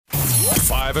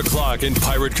5 o'clock in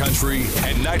Pirate Country,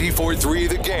 and 94.3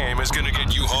 The Game is going to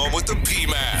get you home with the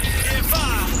P-Man. In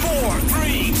 5, 4,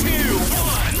 3, 2,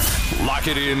 1. Lock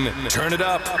it in, turn it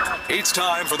up. It's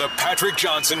time for the Patrick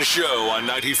Johnson Show on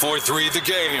 94.3 The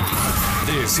Game.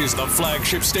 This is the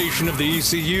flagship station of the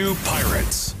ECU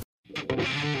Pirates.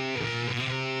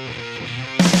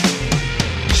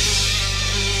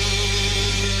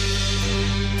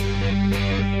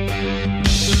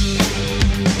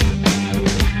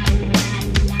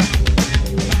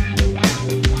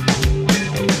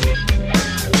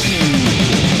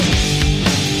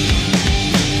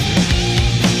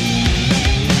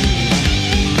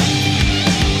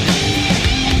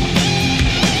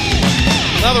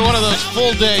 Another one of those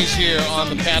full days here on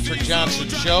the Patrick Johnson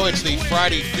Show. It's the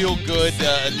Friday Feel-Good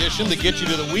edition to get you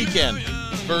to the weekend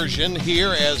version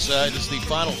here, as it is the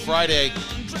final Friday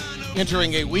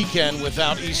entering a weekend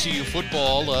without ECU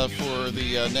football for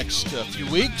the next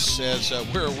few weeks, as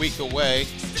we're a week away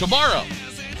tomorrow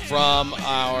from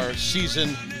our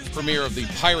season premiere of the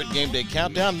Pirate Game Day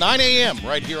Countdown, 9 a.m.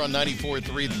 right here on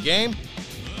 94.3 The Game.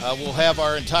 We'll have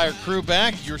our entire crew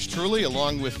back, yours truly,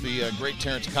 along with the great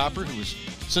Terrence Copper, who was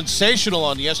sensational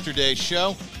on yesterday's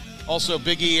show. Also,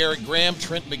 Big E, Eric Graham,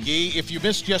 Trent McGee. If you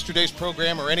missed yesterday's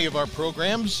program or any of our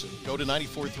programs, go to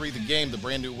 94.3 The Game, the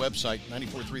brand new website,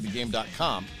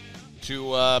 94.3thegame.com,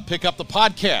 to pick up the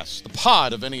podcast, the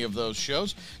pod of any of those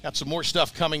shows. Got some more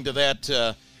stuff coming to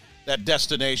that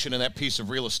destination and that piece of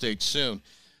real estate soon.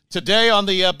 Today on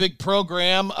the big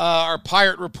program, our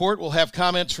Pirate Report will have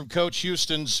comments from Coach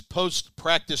Houston's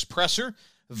post-practice presser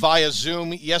via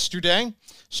Zoom yesterday,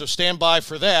 so stand by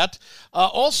for that.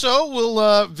 Also,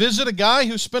 we'll visit a guy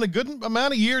who spent a good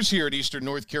amount of years here at Eastern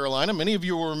North Carolina. Many of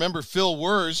you will remember Phil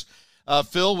Wurz.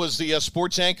 Phil was the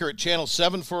sports anchor at Channel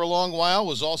 7 for a long while,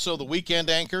 was also the weekend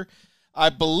anchor, I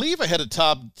believe ahead of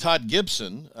Todd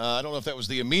Gibson. I don't know if that was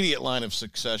the immediate line of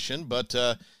succession, but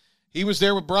he was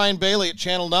there with Brian Bailey at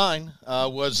Channel 9,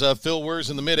 was Phil Wurz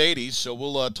in the mid-'80s, so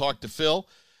we'll talk to Phil.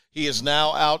 He is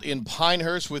now out in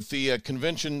Pinehurst with the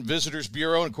Convention Visitors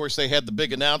Bureau, and of course they had the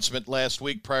big announcement last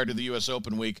week prior to the U.S.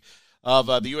 Open week of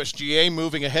the USGA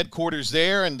moving a headquarters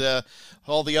there and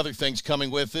all the other things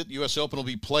coming with it. U.S. Open will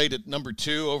be played at number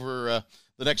 2 over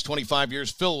the next 25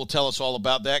 years. Phil will tell us all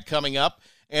about that coming up.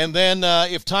 And then,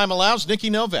 if time allows, Nikki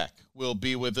Novak will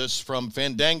be with us from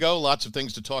Fandango. Lots of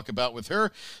things to talk about with her.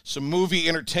 Some movie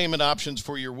entertainment options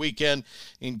for your weekend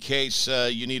in case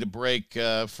you need a break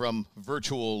from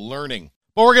virtual learning.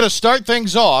 But we're going to start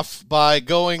things off by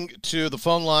going to the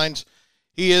phone lines.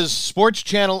 He is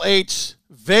Sportschannel 8's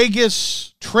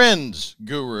Vegas Trends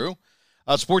guru.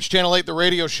 Sportschannel 8, the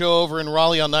radio show over in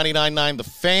Raleigh on 99.9 The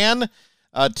Fan.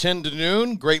 10 to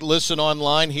noon. Great listen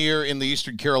online here in the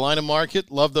Eastern Carolina market.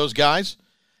 Love those guys.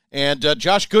 And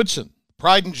Josh Goodson,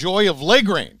 pride and joy of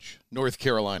LaGrange, North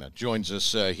Carolina, joins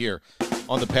us here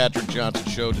on the Patrick Johnson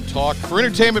Show to talk, for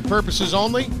entertainment purposes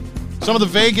only, some of the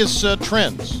Vegas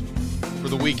trends for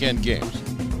the weekend games.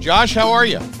 Josh, how are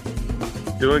you?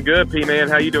 Doing good, P-Man.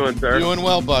 How you doing, sir? Doing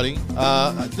well, buddy.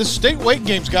 This state weight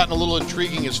game's gotten a little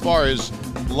intriguing as far as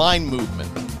line movement.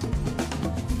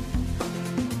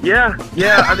 Yeah.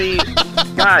 I mean,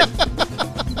 guys,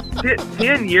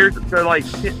 10 years. So, like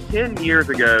 10 years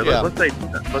ago, Yeah. let's say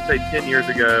 10 years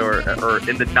ago, or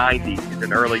in the 90s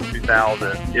and early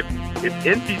 2000s, if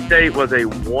NC State was a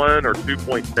 1 or 2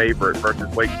 point favorite versus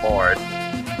Wake Forest,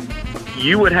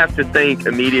 you would have to think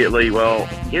immediately, well,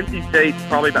 NC State's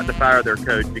probably about to fire their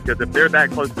coach, because if they're that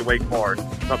close to Wake Forest,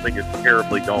 something is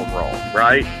terribly gone wrong,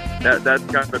 right? That's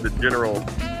kind of the general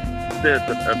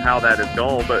sense of how that has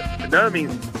gone. But no, I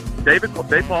mean, Dave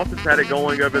Clawson's had it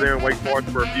going over there in Wake Forest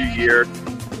for a few years.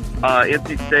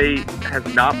 NC State has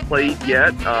not played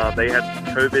yet. They had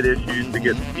some COVID issues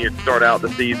to start out the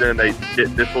season.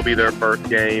 This will be their first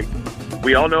game.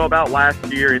 We all know about last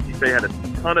year. NC State had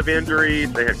a ton of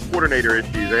injuries. They had coordinator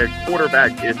issues. They had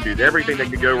quarterback issues. Everything that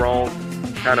could go wrong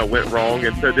kind of went wrong.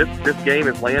 And so this game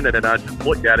has landed, and I just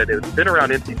looked at it. It's been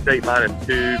around NC State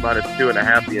 -2,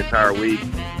 -2.5 the entire week.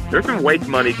 There's some Wake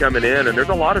money coming in, and there's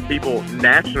a lot of people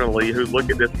nationally who look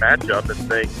at this matchup and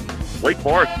think Wake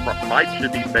Forest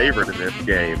should be favored in this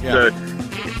game. Yeah. So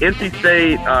NC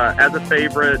State, as a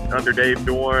favorite under Dave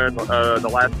Doran, the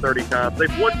last 30 times,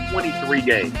 they've won 23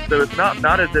 games. So it's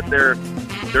not as if they're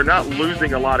not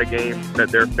losing a lot of games that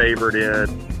they're favored in.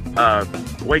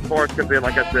 Wake Forest comes in,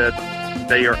 like I said,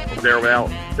 they're without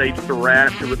Sage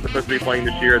Surratt, who was supposed to be playing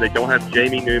this year. They don't have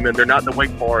Jamie Newman. They're not the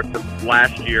Wake Forest of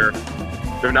last year.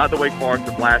 They're not the Wake Forest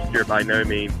of last year by no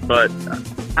means. But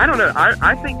I don't know.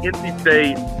 I think NC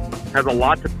State has a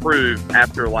lot to prove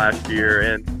after last year.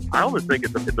 And I almost think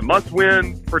it's a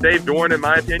must-win for Dave Doeren, in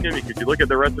my opinion, because you look at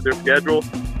the rest of their schedule,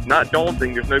 not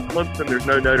daunting. There's no Clemson, there's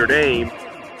no Notre Dame.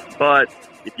 But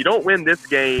if you don't win this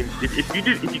game,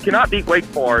 if you cannot beat Wake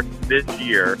Forest this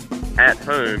year at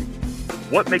home,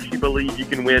 what makes you believe you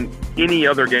can win any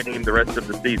other game the rest of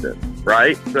the season,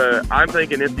 right? So I'm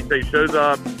thinking NC State shows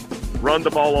up, run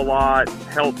the ball a lot,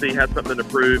 healthy, has something to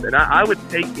prove, and I would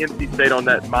take NC State on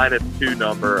that -2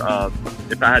 number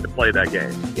if I had to play that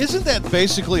game. Isn't that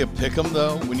basically a pick'em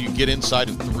though? When you get inside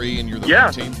of 3 and you're the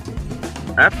home team.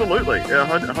 Absolutely,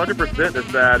 100% is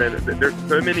that, and there's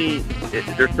so many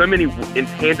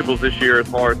intangibles this year as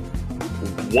far as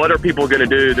what are people going to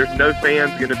do. There's no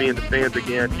fans going to be in the stands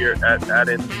again here at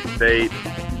NC State.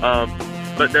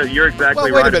 But no, you're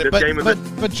exactly right. Wait a minute,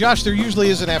 but Josh, there usually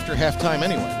isn't after halftime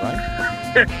anyway,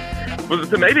 right? Well,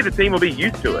 so maybe the team will be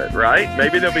used to it, right?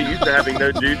 Maybe they'll be used to having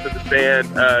no juice in the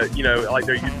stand, like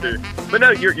they're used to. But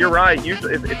no, you're right.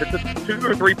 Usually, if it's a 2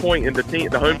 or 3 point, and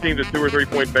the home team's a 2 or 3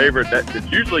 point favorite, that's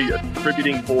usually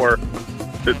contributing for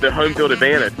the home field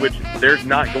advantage, which there's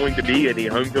not going to be any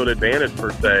home field advantage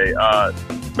per se.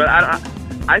 But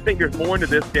I think there's more into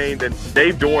this game than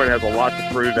Dave Doeren has a lot to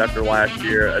prove after last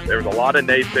year. There was a lot of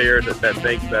naysayers that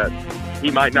think that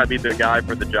he might not be the guy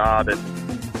for the job. And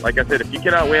like I said, if you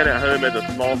cannot win at home as a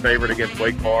small favorite against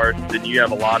Wake Forest, then you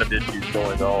have a lot of issues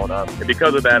going on. And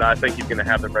because of that, I think he's going to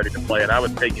have them ready to play. And I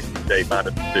would take NC State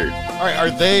 -2. All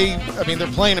right, they're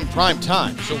playing in prime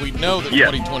time, so we know that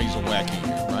 2020 is a wacky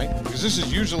year, right? Because this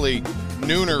is usually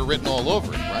nooner written all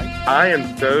over it, right? I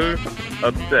am so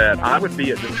upset. I would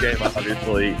be at this game,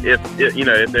 obviously, if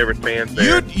there were fans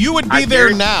there. You would be there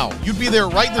now. You'd be there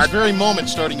right this very moment,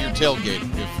 starting your tailgate.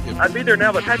 I'd be there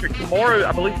now, but Patrick, tomorrow,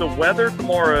 I believe the weather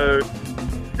tomorrow,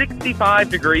 65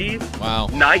 degrees. Wow.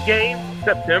 Night game,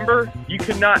 September. You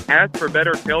could not ask for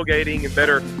better tailgating and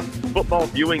better football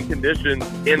viewing conditions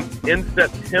in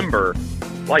September.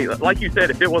 Like you said,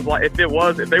 if they were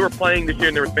playing this year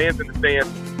and there were fans in the stands,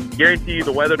 guarantee you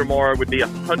the weather tomorrow would be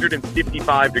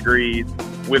 155 degrees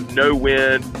with no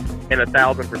wind and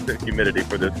 1,000% humidity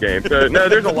for this game. So, no,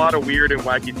 there's a lot of weird and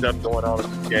wacky stuff going on in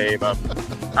this game.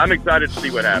 I'm excited to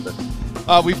see what happens.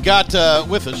 We've got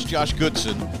with us Josh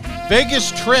Goodson.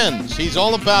 Vegas Trends. He's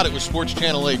all about it with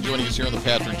Sportschannel 8 joining us here on the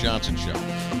Patrick Johnson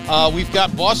Show. We've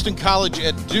got Boston College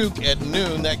at Duke at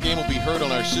noon. That game will be heard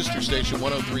on our sister station,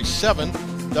 103.7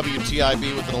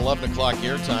 WTIB, with an 11 o'clock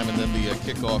airtime, and then the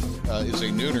kickoff is a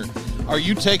nooner. Are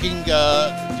you taking,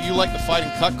 do you like the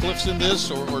Fighting Cutcliffes in this,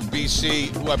 or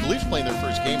BC, who I believe is playing their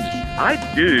first game this year? I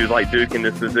do like Duke in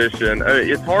this position.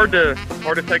 It's hard to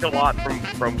take a lot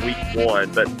from week one,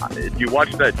 but if you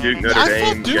watch that Duke Notre Dame game,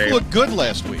 I thought Duke looked good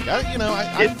last week.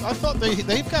 I thought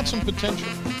they've got some potential.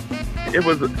 It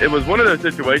was one of those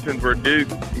situations where Duke,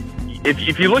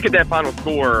 if you look at that final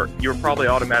score, you're probably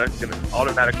automatically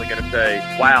going to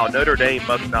say, wow, Notre Dame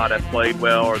must not have played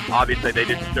well, or obviously they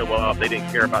didn't show up, they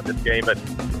didn't care about this game. But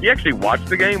if you actually watched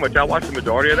the game, which I watched the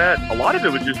majority of that, a lot of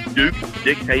it was just Duke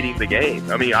dictating the game.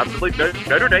 I mean, I believe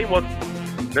Notre Dame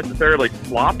wasn't necessarily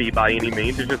sloppy by any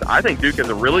means. It's just, I think Duke has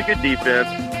a really good defense.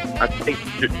 I think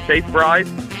Chase Bryce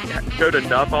showed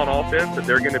enough on offense that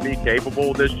they're going to be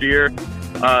capable this year.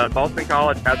 Boston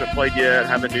College hasn't played yet,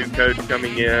 have a new coach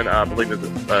coming in. I believe it's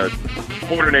a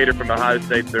coordinator from Ohio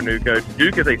State, their new coach.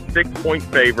 Duke is a 6-point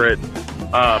favorite.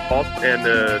 Boston, and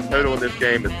the total in this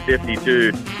game is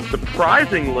 52.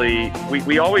 Surprisingly, we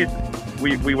would always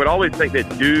think that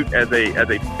Duke as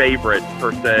a favorite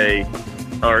per se,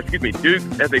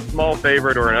 Duke as a small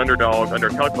favorite or an underdog under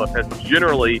Cutcliffe has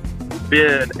generally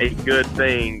been a good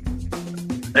thing.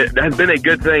 It has been a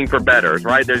good thing for bettors,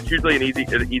 right? There's usually an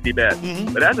easy bet.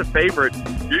 Mm-hmm. But as a favorite,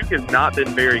 Duke has not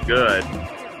been very good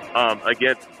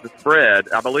against the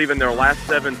spread. I believe in their last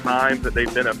 7 times that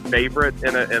they've been a favorite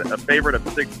and a favorite of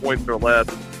 6 points or less,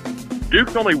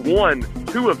 Duke's only won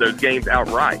 2 of those games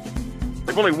outright.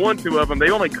 They've only won 2 of them. They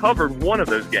only covered 1 of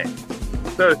those games.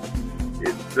 So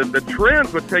the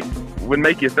trends would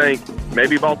make you think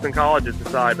maybe Boston College is the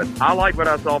side. But I like what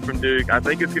I saw from Duke. I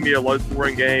think it's going to be a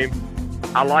low-scoring game.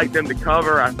 I like them to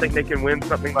cover. I think they can win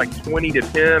something like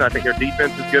 20-10. I think their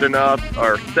defense is good enough,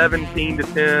 or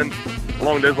 17-10,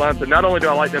 along those lines. So not only do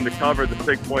I like them to cover the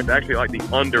 6 points, I actually like the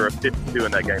under of 52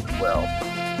 in that game as well.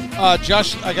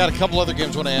 Josh, I got a couple other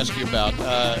games I want to ask you about.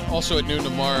 Also at noon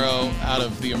tomorrow, out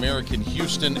of the American,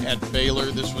 Houston at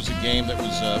Baylor. This was a game that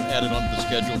was added onto the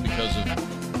schedule because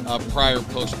of prior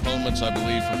postponements, I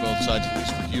believe, for both sides, at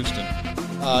least for Houston.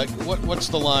 What's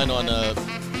the line on the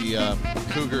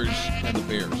Cougars and the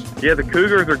Bears? Yeah, the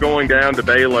Cougars are going down to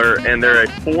Baylor, and they're a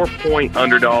 4-point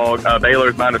underdog.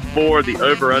 Baylor's -4. The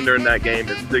over-under in that game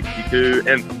is 62.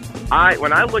 And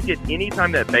when I look at any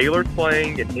time that Baylor's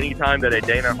playing and any time that a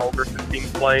Dana Holgorsen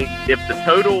team's playing, if the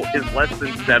total is less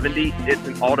than 70, it's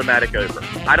an automatic over.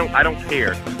 I don't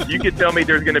care. You could tell me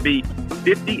there's going to be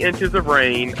 50 inches of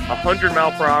rain,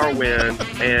 100-mile-per-hour wind,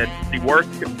 and the worst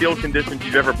field conditions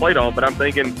you've ever played on. But I'm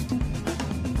thinking,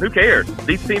 who cares?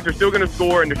 These teams are still going to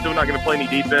score, and they're still not going to play any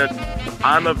defense.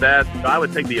 I'm of that. So I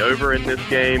would take the over in this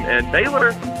game. And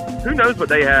Baylor, who knows what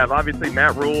they have? Obviously,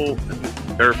 Matt Rule,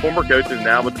 their former coaches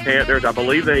now with the Panthers. I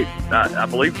believe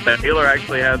Baylor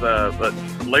actually has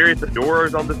Larry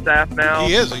Fedora's on the staff now.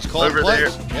 He is. He's calling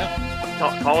plays. There. Yeah.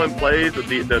 Calling plays with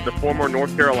the former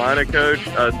North Carolina coach.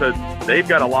 So they've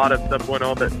got a lot of stuff going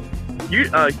on. But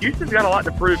Houston's got a lot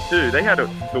to prove, too. They had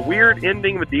the weird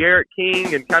ending with De'Aaron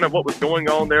King and kind of what was going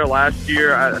on there last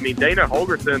year. I mean, Dana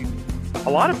Holgorsen, a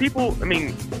lot of people,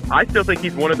 I still think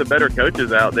he's one of the better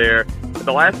coaches out there.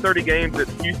 The last 30 games that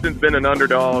Houston's been an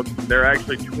underdog, they're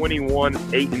actually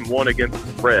 21-8-1 against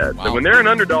the spread. Wow. So when they're an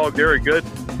underdog, they're a good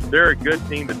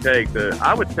team to take. So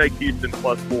I would take Houston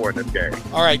 +4 in this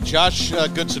game. All right, Josh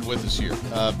Goodson with us here.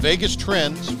 Vegas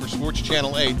Trends for Sports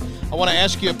Channel 8. I want to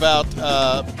ask you about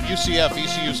UCF,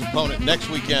 ECU's opponent next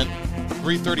weekend,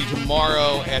 3:30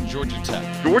 tomorrow at Georgia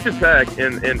Tech. Georgia Tech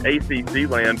in ACC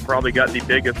land probably got the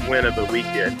biggest win of the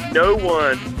weekend. No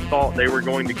one thought they were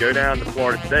going to go down to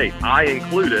Florida State, I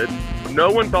included.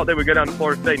 No one thought they would go down to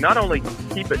Florida State, not only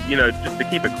keep it, just to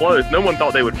keep it close, no one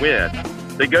thought they would win.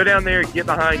 They go down there, get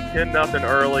behind 10-0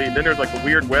 early. Then there's like a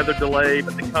weird weather delay,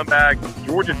 but they come back.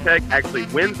 Georgia Tech actually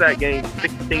wins that game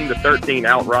 16-13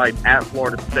 outright at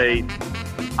Florida State.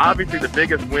 Obviously, the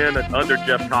biggest win under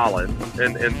Jeff Collins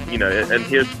and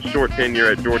his short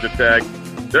tenure at Georgia Tech.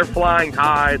 They're flying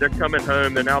high. They're coming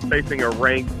home. They're now facing a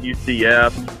ranked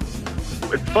UCF.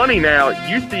 It's funny now,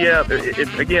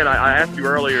 UCF, again, I asked you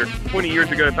earlier, 20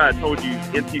 years ago, if I had told you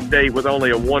NC State was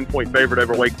only a 1-point favorite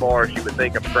over Wake Forest, you would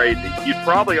think I'm crazy. You'd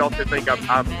probably also think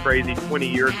I'm crazy 20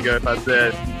 years ago if I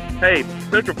said, hey,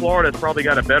 Central Florida's probably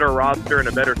got a better roster and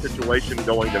a better situation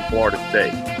going than Florida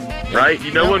State, right?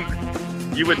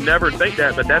 You would never think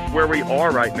that, but that's where we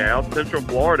are right now. Central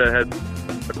Florida has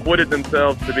acquitted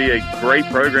themselves to be a great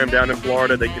program down in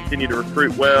Florida. They continue to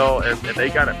recruit well, and they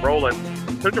got it rolling.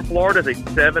 Central Florida is a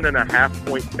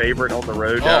 7.5-point favorite on the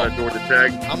road down at Georgia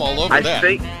Tech. I'm all over that.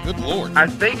 Good Lord. I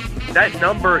think that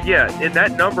number, and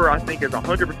that number I think is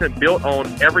 100% built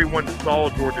on everyone saw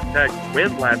Georgia Tech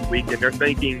win last week, and they're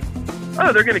thinking,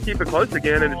 oh, they're going to keep it close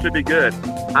again, and it should be good.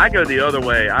 I go the other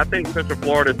way. I think Central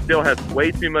Florida still has way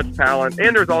too much talent,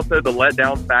 and there's also the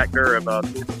letdown factor of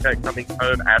Georgia Tech coming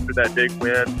home after that big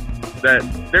win. That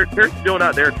they're still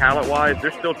not there talent-wise.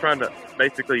 They're still trying to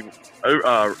basically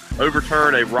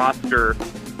overturn a roster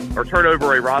or turn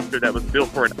over a roster that was built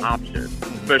for an option,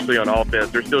 especially on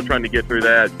offense. They're still trying to get through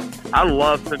that. I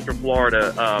love Central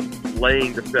Florida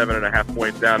laying the 7.5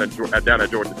 points down at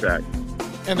Georgia Tech.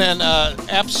 And then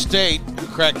App State, who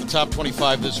cracked the top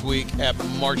 25 this week at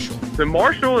Marshall. So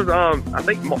Marshall is, I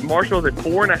think Marshall is a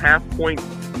 4.5-point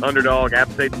underdog.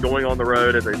 App State's going on the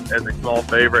road as a small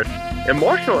favorite. And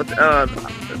Marshall, I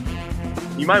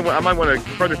might want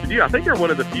to further to you. I think they're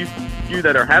one of the few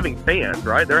that are having fans,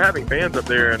 right? They're having fans up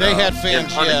there. They had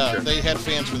fans, yeah. They had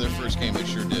fans for their first game. They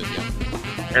sure did,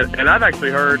 yeah. And I've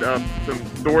actually heard some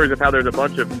stories of how there's a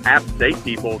bunch of App State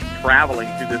people traveling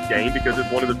to this game because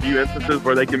it's one of the few instances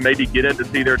where they can maybe get in to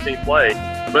see their team play.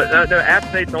 But no, App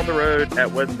State's on the road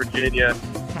at West Virginia.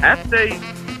 App State's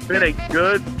been a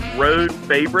good road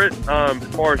favorite as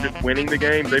far as just winning the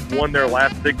game. They've won their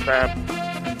last 6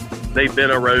 times. They've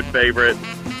been a road favorite.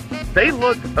 They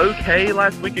looked okay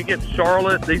last week against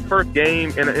Charlotte. The first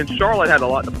game, and Charlotte had a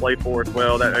lot to play for as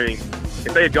well.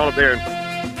 If they had gone up there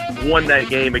and won that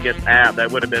game against App,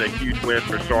 that would have been a huge win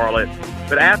for Charlotte.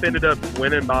 But App ended up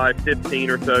winning by 15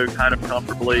 or so kind of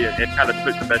comfortably and kind of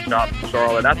took the best shot for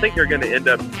Charlotte. I think they're going to end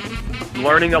up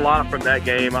learning a lot from that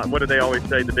game. What do they always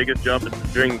say? The biggest jump is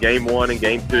between game 1 and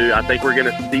game 2. I think we're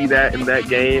going to see that in that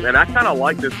game. And I kind of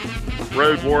like this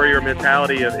road warrior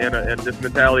mentality and this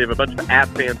mentality of a bunch of App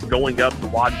fans going up to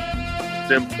watch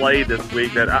them play this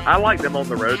week. That I like them on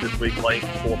the road this week playing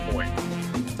 4 points.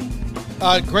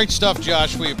 Great stuff,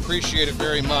 Josh. We appreciate it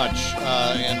very much.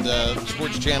 And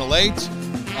Sports Channel 8,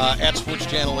 at Sports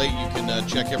Channel 8, you can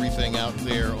check everything out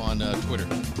there on Twitter.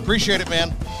 Appreciate it, man.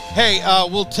 Hey,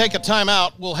 we'll take a time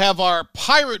out. We'll have our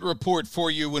Pirate Report for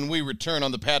you when we return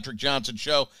on the Patrick Johnson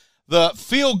Show. The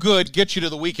Feel Good Get You to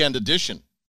the Weekend edition.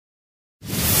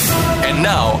 And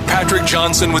now, Patrick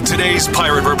Johnson with today's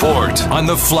Pirate Report on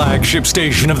the flagship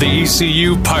station of the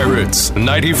ECU Pirates,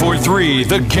 94.3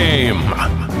 The Game.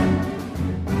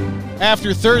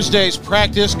 After Thursday's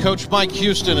practice, Coach Mike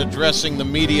Houston addressing the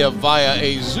media via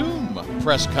a Zoom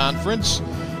press conference.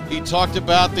 He talked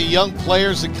about the young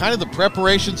players and kind of the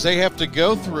preparations they have to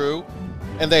go through,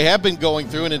 and they have been going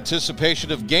through in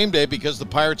anticipation of game day because the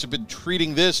Pirates have been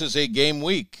treating this as a game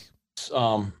week.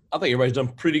 I think everybody's done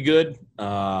pretty good,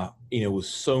 with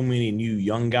so many new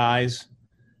young guys.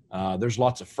 There's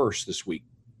lots of firsts this week.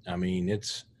 I mean,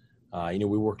 it's, we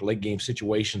work late game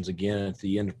situations again at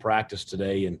the end of practice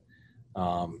today. And,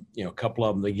 a couple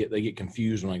of them, they get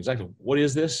confused on exactly what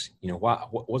is this?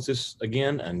 What's this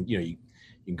again? And, you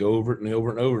can go over it and over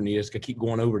and over, and you just keep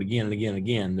going over it again and again and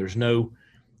again. There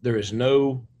is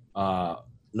no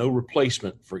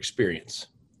replacement for experience.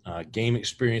 Game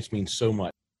experience means so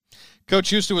much. Coach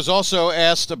Houston was also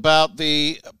asked about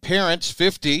the parents,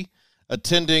 50,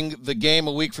 attending the game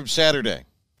a week from Saturday.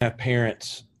 Have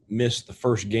parents miss the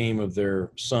first game of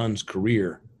their son's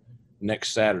career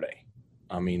next Saturday.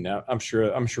 I mean, I'm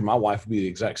sure my wife would be the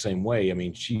exact same way. I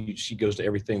mean, she goes to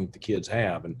everything that the kids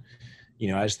have, and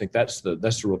I just think that's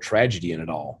the real tragedy in it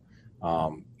all.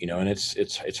 And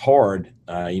it's hard.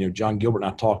 John Gilbert and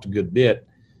I talked a good bit.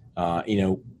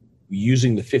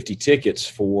 Using the 50 tickets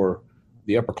for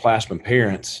the upperclassmen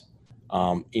parents.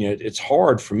 It's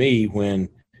hard for me when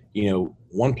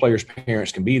one player's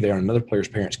parents can be there and another player's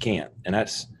parents can't, and I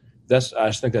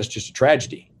just think that's just a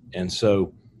tragedy. And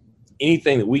so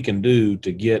anything that we can do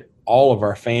to get all of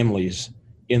our families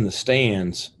in the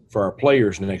stands for our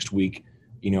players next week,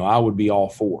 I would be all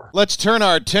for. Let's turn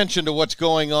our attention to what's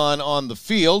going on the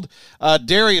field.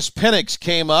 Darius Penix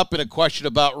came up in a question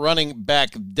about running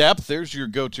back depth. There's your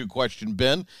go-to question,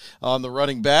 Ben, on the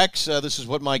running backs. This is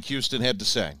what Mike Houston had to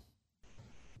say.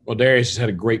 Well, Darius has had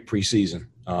a great preseason,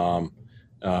 a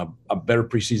better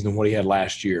preseason than what he had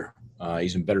last year.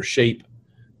 He's in better shape,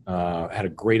 had a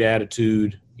great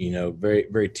attitude, very,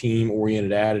 very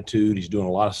team-oriented attitude. He's doing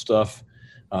a lot of stuff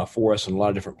for us in a lot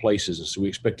of different places. And so we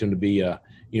expect him to be a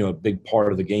big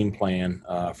part of the game plan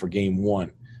for game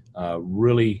one.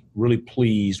 Really, really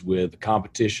pleased with the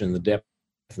competition, the depth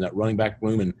in that running back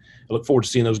room, and I look forward to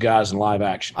seeing those guys in live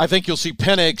action. I think you'll see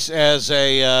Penix as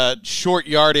a short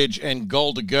yardage and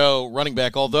goal-to-go running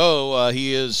back, although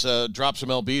he is dropped some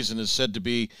LBs and is said to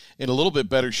be in a little bit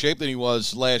better shape than he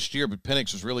was last year. But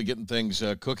Penix was really getting things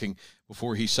cooking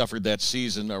before he suffered that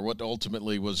season, or what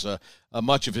ultimately was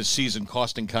much of his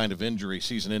season-costing kind of injury,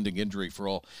 season-ending injury for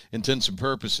all intents and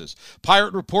purposes.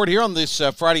 Pirate Report here on this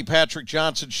Friday Patrick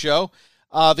Johnson show.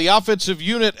 The offensive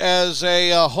unit as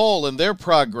a whole and their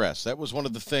progress. That was one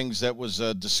of the things that was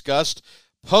discussed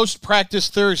post-practice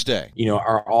Thursday.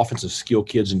 Our offensive skill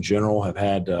kids in general have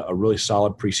had a really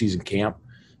solid preseason camp.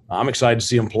 I'm excited to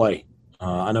see them play.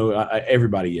 I know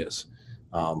everybody is.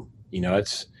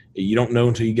 It's you don't know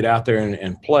until you get out there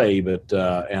and play, but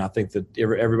and I think that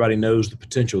everybody knows the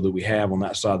potential that we have on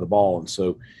that side of the ball. And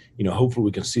so, hopefully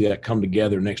we can see that come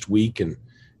together next week. And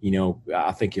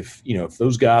I think if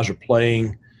those guys are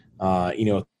playing, at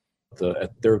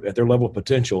their level of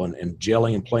potential and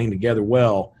gelling and playing together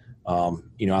well,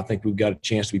 I think we've got a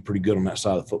chance to be pretty good on that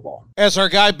side of the football. As our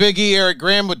guy Big E Eric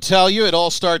Graham would tell you, it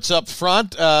all starts up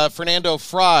front. Fernando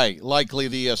Fry, likely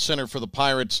the center for the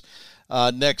Pirates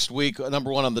next week,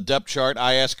 number one on the depth chart.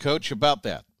 I asked Coach about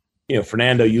that.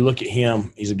 Fernando, you look at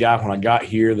him, he's a guy when I got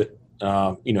here that,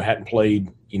 hadn't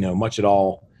played, much at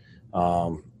all.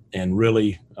 And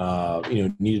really,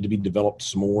 needed to be developed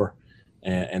some more.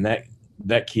 And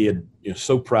that kid,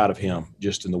 so proud of him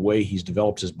just in the way he's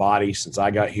developed his body since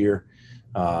I got here.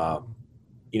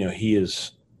 He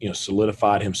has,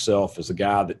 solidified himself as a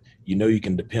guy that you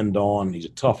can depend on. He's a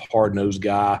tough, hard-nosed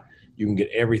guy. You can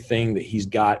get everything that he's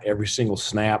got every single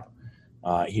snap.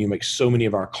 He makes so many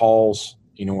of our calls,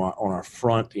 on our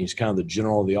front. He's kind of the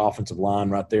general of the offensive line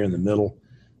right there in the middle.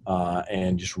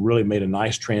 And just really made a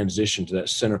nice transition to that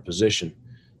center position.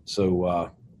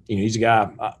 So, he's a guy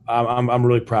I'm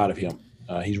really proud of him.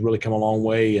 He's really come a long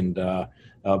way and a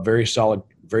very solid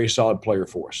player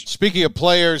for us. Speaking of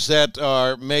players that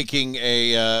are making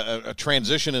a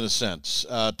transition in a sense,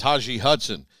 Tajee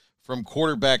Hudson from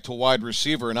quarterback to wide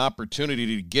receiver, an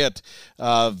opportunity to get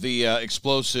the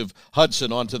explosive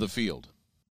Hudson onto the field.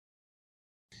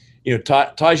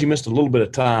 Tajee missed a little bit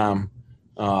of time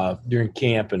during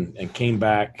camp and came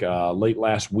back late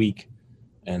last week.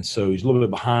 And so he's a little bit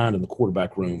behind in the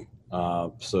quarterback room.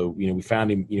 So we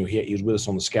found him, he was with us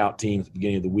on the scout team at the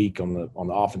beginning of the week on the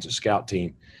offensive scout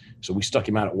team. So we stuck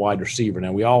him out at wide receiver.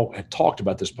 Now we all had talked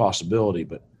about this possibility,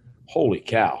 but holy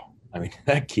cow. I mean,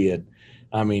 that kid,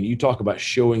 you talk about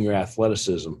showing your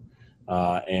athleticism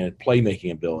and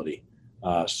playmaking ability.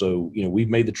 So we've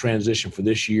made the transition for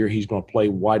this year. He's going to play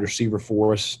wide receiver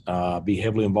for us, be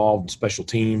heavily involved in special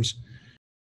teams.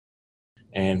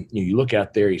 And you look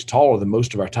out there, he's taller than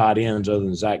most of our tight ends other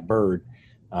than Zach Bird.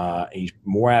 He's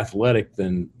more athletic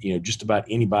than, just about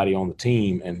anybody on the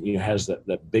team, and, has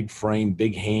that big frame,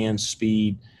 big hands,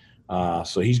 speed.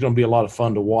 So he's going to be a lot of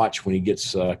fun to watch when he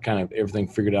gets kind of everything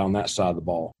figured out on that side of the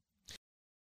ball.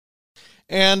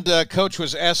 And Coach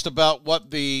was asked about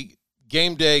what the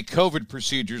game day COVID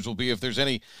procedures will be, if there's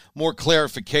any more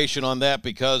clarification on that,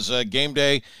 because game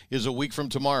day is a week from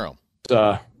tomorrow.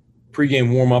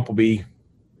 Pregame warm-up will be,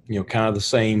 kind of the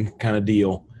same kind of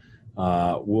deal.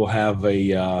 We'll have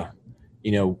we'll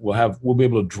be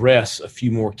able to dress a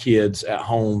few more kids at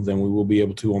home than we will be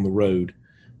able to on the road.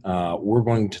 We're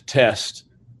going to test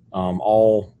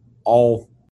all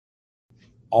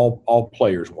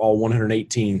players, all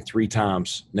 118, 3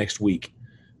 times next week.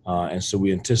 And so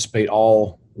we anticipate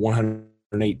all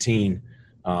 118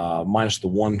 minus the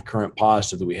one current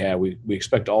positive that we have. We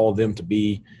expect all of them to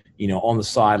be, on the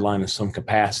sideline in some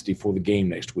capacity for the game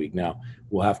next week. Now,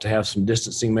 we'll have to have some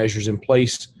distancing measures in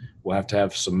place. We'll have to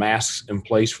have some masks in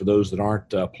place for those that aren't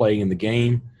playing in the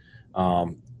game.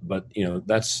 But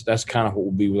that's kind of what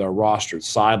will be with our roster. The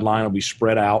sideline will be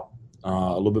spread out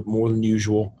a little bit more than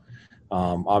usual.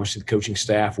 Obviously, the coaching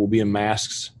staff will be in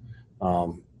masks.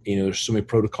 There's so many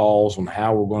protocols on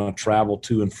how we're going to travel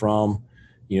to and from.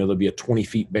 There'll be a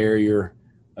 20-foot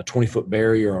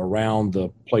barrier around the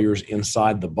players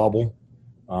inside the bubble.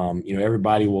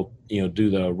 Everybody will, do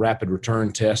the rapid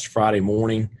return test Friday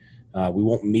morning. We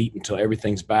won't meet until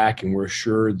everything's back, and we're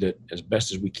assured that as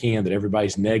best as we can that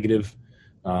everybody's negative,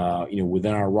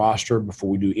 within our roster before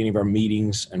we do any of our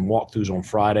meetings and walkthroughs on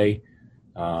Friday.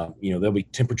 There'll be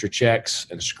temperature checks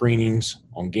and screenings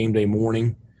on game day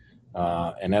morning.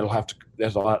 And that'll have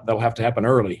to happen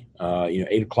early.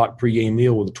 8 o'clock pregame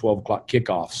meal with a 12 o'clock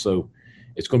kickoff. So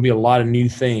it's going to be a lot of new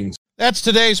things. That's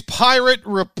today's Pirate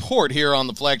Report here on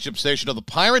the flagship station of the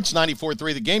Pirates,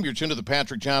 94.3 The Game. You're tuned to the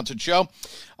Patrick Johnson Show.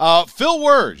 Phil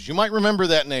Wurz, you might remember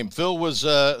that name. Phil was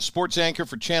a sports anchor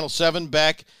for Channel 7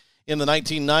 back in the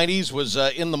 1990s, was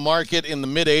in the market in the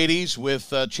mid-'80s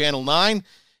with Channel 9.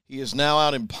 He is now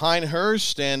out in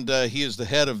Pinehurst, and he is the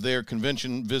head of their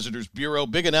Convention Visitors Bureau.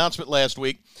 Big announcement last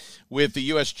week with the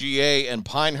USGA and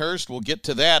Pinehurst. We'll get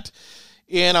to that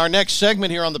in our next segment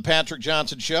here on the Patrick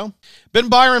Johnson Show. Ben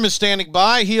Byram is standing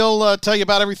by. He'll tell you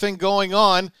about everything going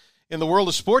on in the world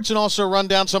of sports and also run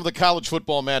down some of the college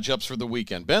football matchups for the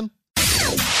weekend. Ben?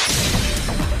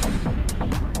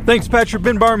 Thanks, Patrick.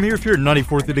 Ben Byram here for your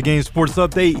 94th of the Game Sports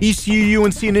Update. ECU,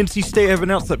 UNC, and NC State have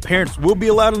announced that parents will be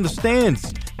allowed in the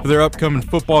stands for their upcoming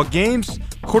football games.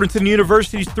 According to the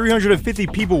universities, 350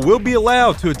 people will be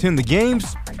allowed to attend the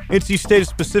games. NC State has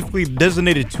specifically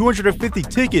designated 250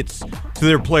 tickets to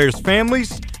their players'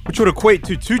 families, which would equate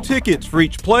to 2 tickets for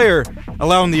each player,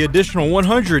 allowing the additional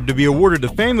 100 to be awarded to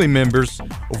family members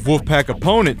of Wolfpack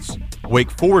opponents, Wake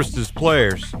Forest's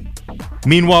players.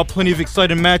 Meanwhile, plenty of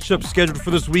exciting matchups scheduled for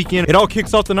this weekend. It all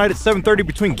kicks off tonight at 7:30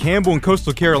 between Campbell and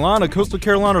Coastal Carolina. Coastal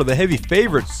Carolina are the heavy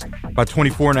favorites by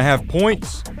 24.5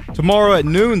 points. Tomorrow at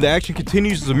noon, the action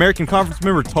continues as American Conference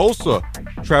member Tulsa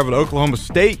travel to Oklahoma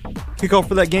State. Kickoff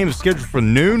for that game is scheduled for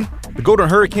noon. The Golden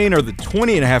Hurricane are the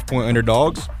 20.5-point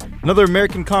underdogs. Another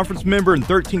American Conference member and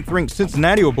 13th-ranked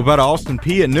Cincinnati will battle Austin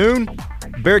Peay at noon.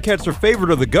 Bearcats are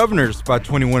favored of the Governors by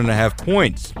 21.5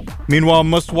 points. Meanwhile,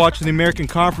 must-watch in the American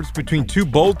Conference between 2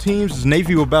 bowl teams as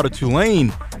Navy will battle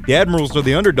Tulane. The Admirals are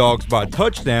the underdogs by a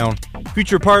touchdown.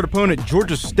 Future Pirate opponent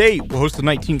Georgia State will host the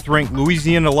 19th-ranked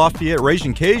Louisiana Lafayette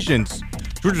Raging Cajuns.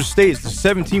 Georgia State is the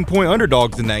 17-point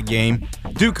underdogs in that game.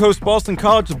 Duke hosts Boston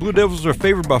College. The Blue Devils are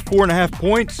favored by 4.5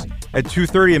 points. At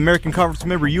 2:30, American Conference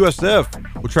member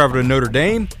USF will travel to Notre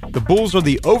Dame. The Bulls are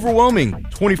the overwhelming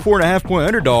 24.5-point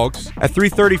underdogs. At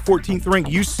 3:30, 14th-ranked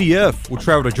UCF will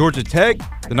travel to Georgia Tech.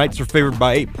 The Knights are favored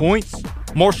by 8 points.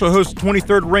 Marshall hosts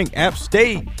 23rd-ranked App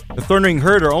State. The Thundering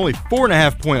Herd are only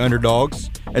 4.5-point underdogs.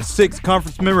 At 6,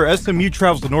 conference member SMU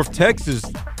travels to North Texas.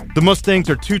 The Mustangs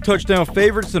are 2-touchdown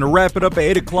favorites, and to wrap it up at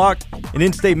 8 o'clock, an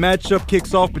in-state matchup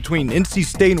kicks off between NC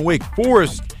State and Wake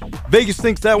Forest. Vegas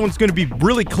thinks that one's going to be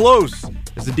really close,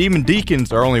 as the Demon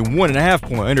Deacons are only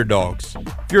 1.5-point underdogs.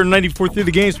 If you're a 94 through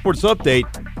the Game Sports Update,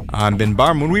 I'm Ben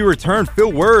Byram. When we return,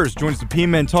 Phil Wurz joins the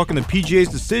P-Man talking the PGA's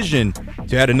decision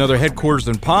to add another headquarters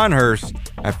in Pinehurst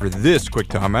after this quick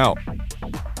timeout.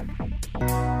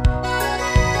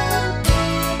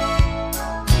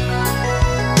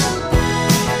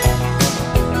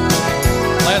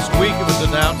 Last week it was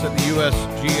announced that the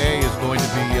USGA is going to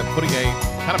be putting a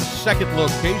kind of a second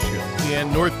location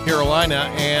in North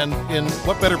Carolina, and in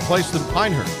what better place than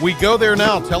Pinehurst? We go there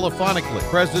now telephonically.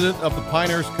 President of the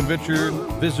Pinehurst Convention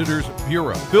Visitors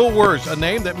Bureau, Phil Wurz, a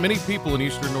name that many people in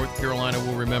eastern North Carolina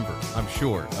will remember, I'm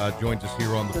sure, joins us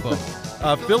here on the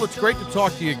phone. Phil, it's great to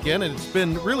talk to you again, and it's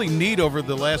been really neat over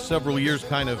the last several years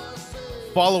kind of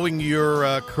following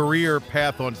your career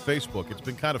path on Facebook. It's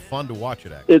been kind of fun to watch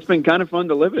it, actually. It's been kind of fun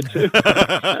to live it, too.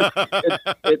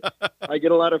 I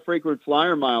get a lot of frequent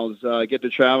flyer miles. I get to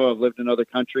travel. I've lived in other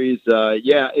countries.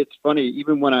 It's funny.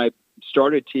 Even when I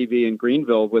started TV in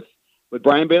Greenville with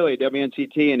Brian Bailey at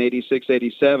WNCT in 86,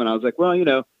 87, I was like, well,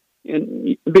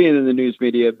 and being in the news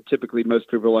media, typically most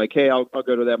people are like, hey, I'll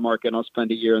go to that market and I'll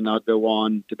spend a year and I'll go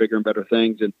on to bigger and better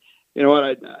things. And you know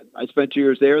what? I spent 2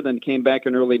 years there, then came back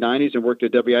in the early 90s and worked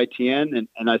at WITN,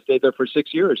 and I stayed there for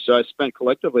 6 years. So I spent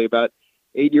collectively about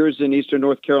 8 years in eastern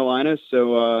North Carolina.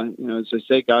 So, as I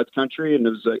say, God's country, and it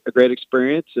was a great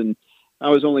experience. And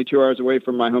I was only 2 hours away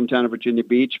from my hometown of Virginia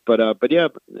Beach. But yeah,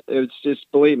 it's just,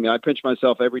 believe me, I pinch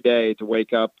myself every day to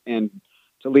wake up and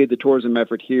to lead the tourism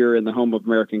effort here in the home of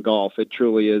American golf. It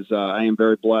truly is. I am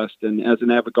very blessed. And as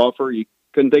an avid golfer, you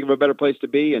couldn't think of a better place to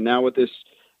be. And now with this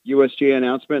USGA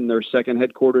announcement and their second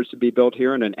headquarters to be built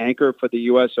here and an anchor for the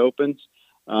U.S. Opens,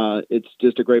 it's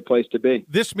just a great place to be.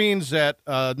 This means that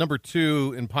number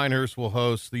 2 in Pinehurst will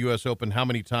host the U.S. Open how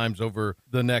many times over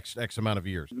the next X amount of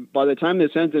years? By the time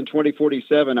this ends in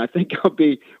 2047, I think I'll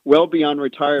be well beyond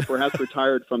retired, perhaps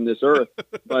retired from this earth,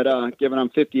 but given I'm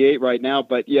 58 right now.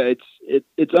 But yeah,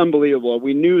 it's unbelievable.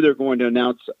 We knew they're going to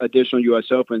announce additional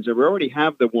U.S. Opens, and we already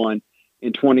have the one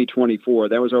in 2024.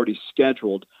 That was already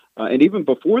scheduled. And even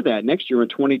before that, next year in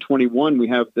 2021, we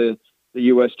have the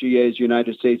USGA's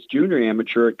United States Junior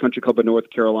Amateur at Country Club of North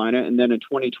Carolina. And then in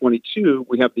 2022,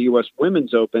 we have the U.S.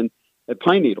 Women's Open at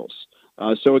Pine Needles.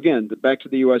 So again, back to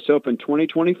the U.S. Open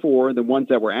 2024, the ones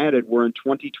that were added were in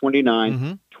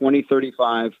 2029,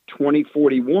 2035,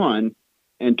 2041,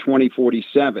 and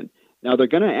 2047. Now, they're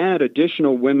going to add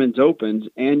additional Women's Opens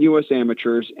and U.S.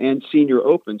 Amateurs and Senior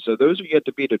Opens. So those are yet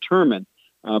to be determined.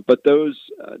 But those...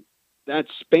 that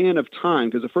span of time,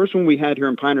 because the first one we had here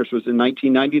in Pinehurst was in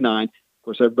 1999. Of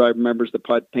course, everybody remembers the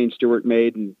putt Payne Stewart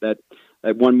made, and that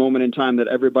one moment in time that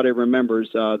everybody remembers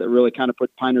that really kind of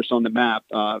put Pinehurst on the map,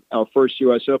 our first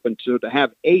U.S. Open. So to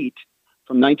have 8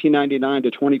 from 1999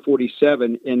 to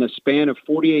 2047 in a span of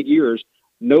 48 years,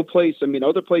 no place,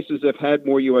 other places have had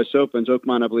more U.S. Opens.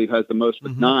 Oakmont, I believe, has the most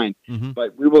with 9.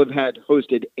 But we will have had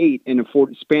hosted 8 in a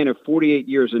span of 48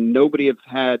 years, and nobody have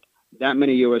had that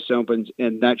many U.S. Opens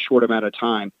in that short amount of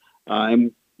time.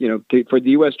 And, for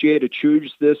the USGA to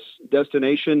choose this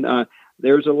destination,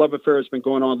 there's a love affair that's been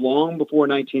going on long before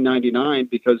 1999,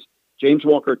 because James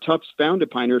Walker Tufts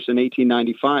founded Pinehurst in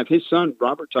 1895. His son,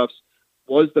 Robert Tufts,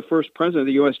 was the first president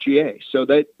of the USGA. So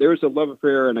there's a love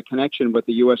affair and a connection with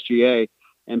the USGA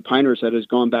and Pinehurst that has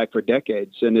gone back for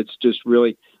decades. And it's just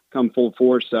really come full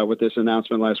force with this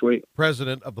announcement last week.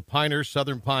 President of the Pinehurst,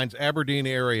 Southern Pines, Aberdeen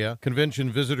area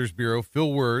Convention Visitors Bureau, Phil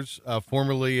Wurz,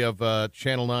 formerly of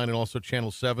Channel 9 and also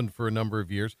Channel 7 for a number of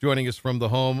years, joining us from the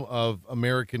home of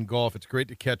American golf. It's great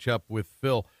to catch up with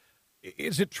Phil.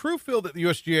 Is it true, Phil, that the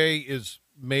USGA is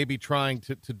maybe trying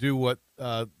to do what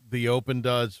the Open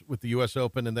does with the U.S.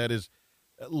 Open, and that is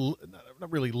not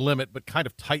really limit, but kind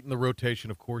of tighten the rotation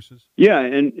of courses? Yeah,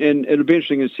 and it'll be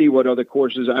interesting to see what other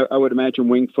courses. I would imagine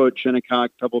Winged Foot,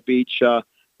 Shinnecock, Pebble Beach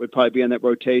would probably be in that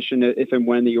rotation if and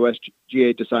when the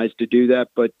USGA decides to do that.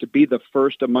 But to be the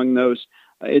first among those,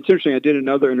 it's interesting. I did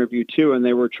another interview too, and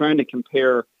they were trying to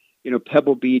compare,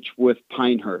 Pebble Beach with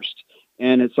Pinehurst.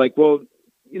 And it's like, well,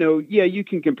 you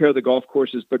can compare the golf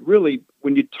courses, but really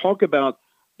when you talk about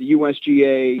the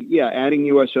USGA, adding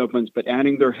U.S. Opens, but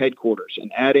adding their headquarters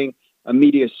and adding a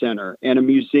media center and a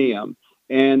museum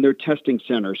and their testing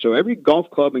center. So every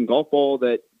golf club and golf ball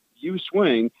that you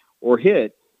swing or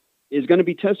hit is going to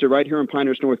be tested right here in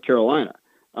Pinehurst, North Carolina.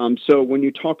 So when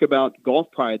you talk about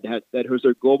Golf Pride, that has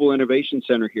their Global Innovation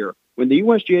Center here, when the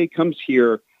USGA comes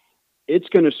here, it's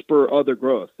going to spur other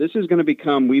growth. This is going to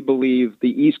become, we believe, the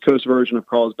East Coast version of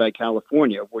Carlsbad,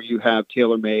 California, where you have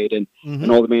TaylorMade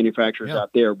and all the manufacturers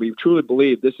out there. We truly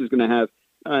believe this is going to have,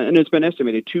 and it's been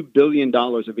estimated, $2 billion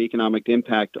of economic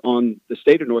impact on the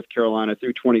state of North Carolina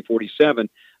through 2047,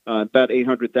 about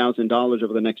 $800,000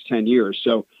 over the next 10 years.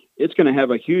 So it's going to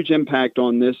have a huge impact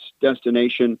on this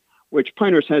destination, which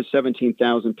Pinehurst has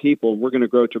 17,000 people. We're going to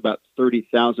grow to about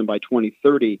 30,000 by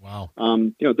 2030. Wow.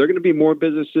 There are going to be more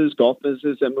businesses, golf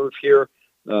businesses that move here.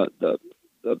 The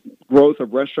growth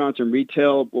of restaurants and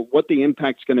retail, what the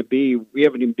impact's going to be, we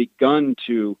haven't even begun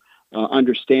to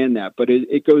understand that. But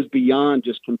it goes beyond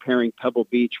just comparing Pebble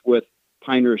Beach with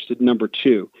Pinehurst at number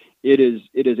 2. it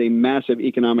is a massive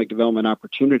economic development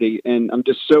opportunity. And I'm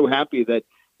just so happy that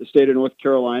the state of North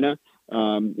Carolina,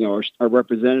 our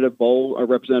Representative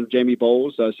Jamie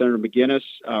Bowles, Senator McGinnis,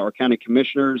 our county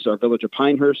commissioners, our village of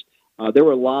Pinehurst, there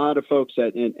were a lot of folks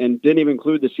that, and didn't even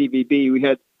include the CVB. We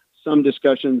had some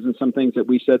discussions and some things that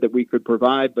we said that we could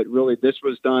provide, but really this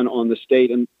was done on the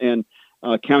state and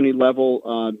county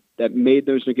level that made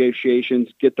those negotiations,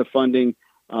 get the funding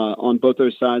on both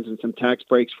those sides and some tax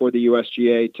breaks for the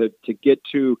USGA to get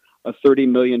to a $30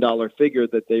 million figure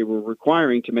that they were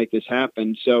requiring to make this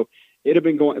happen. So it had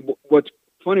been going. What's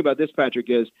funny about this, Patrick,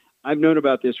 is I've known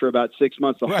about this for about 6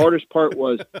 months. The hardest part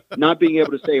was not being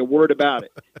able to say a word about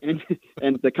it,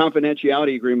 and the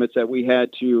confidentiality agreements that we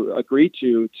had to agree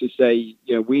to say,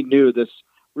 we knew this.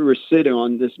 We were sitting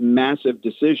on this massive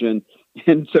decision,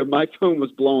 and so my phone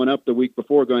was blowing up the week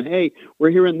before, going, "Hey, we're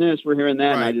hearing this, we're hearing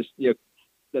that." Right. And I just,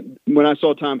 when I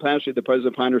saw Tom Pashley, the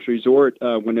president of Pinehurst Resort,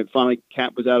 when it finally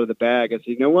cap was out of the bag, I said,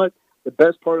 "You know what? The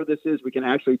best part of this is we can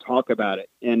actually talk about it."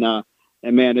 And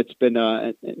man, it's been,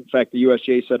 in fact, the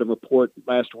USGA said a report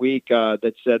last week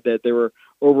that said that there were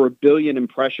over 1 billion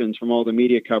impressions from all the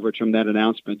media coverage from that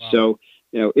announcement. Wow. So,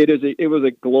 it was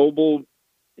a global,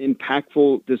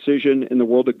 impactful decision in the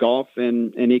world of golf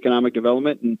and economic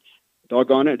development. And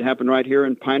doggone it happened right here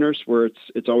in Pinehurst, where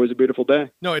it's always a beautiful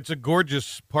day. No, it's a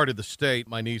gorgeous part of the state.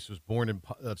 My niece was born in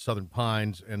Southern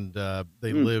Pines, and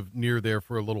they lived near there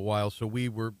for a little while. So we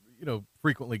were,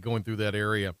 frequently going through that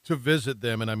area to visit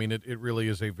them. And I mean, it really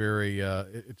is a very,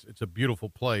 it's a beautiful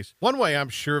place. One way I'm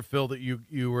sure, Phil, that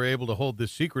you were able to hold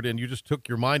this secret and you just took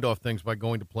your mind off things by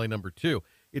going to play number 2.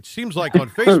 It seems like on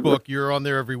Facebook, you're on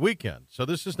there every weekend. So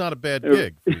this is not a bad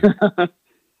gig for you.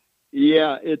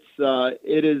 Yeah, it's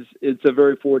a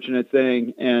very fortunate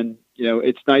thing. And,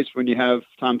 it's nice when you have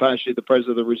Tom Pashley, the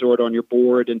president of the resort, on your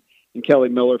board, and Kelly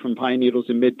Miller from Pine Needles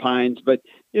and Mid Pines. But,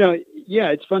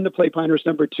 it's fun to play Pinehurst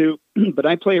number 2, but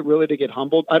I play it really to get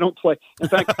humbled. I don't play. In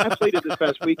fact, I played it this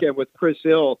past weekend with Chris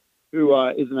Hill, who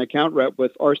is an account rep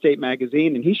with Our State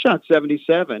Magazine, and he shot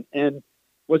 77. And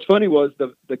what's funny was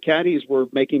the caddies were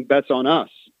making bets on us.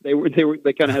 They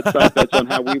kind of had side bets on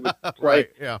how we would play. Right,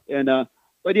 yeah. And,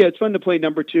 but yeah, it's fun to play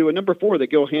number 2 and number 4. The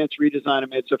Gil Hance redesign. I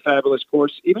mean, it's a fabulous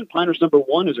course. Even Pinehurst number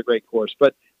 1 is a great course.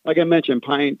 But like I mentioned,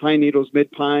 Pine Needles,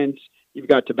 Mid Pines. You've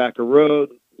got Tobacco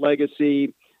Road,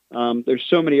 Legacy. There's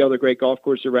so many other great golf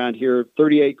courses around here.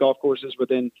 38 golf courses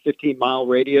within 15-mile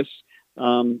radius.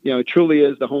 It truly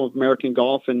is the home of American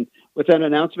golf. And with that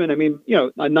announcement, I mean,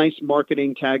 a nice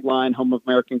marketing tagline, home of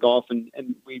American golf, and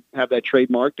we have that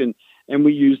trademarked and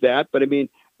we use that. But I mean,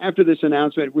 after this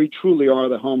announcement, we truly are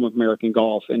the home of American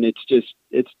golf. And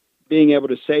it's being able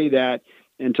to say that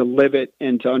and to live it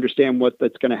and to understand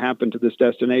that's going to happen to this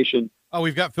destination. Oh,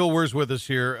 we've got Phil Wers with us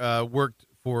here, worked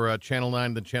for Channel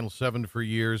 9, then Channel 7 for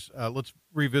years. Let's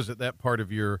revisit that part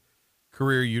of your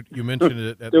career. You mentioned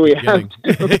it at the beginning.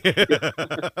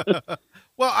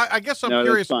 Well, I guess I'm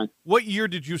curious, what year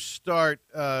did you start?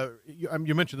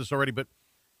 You mentioned this already, but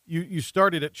you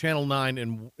started at Channel 9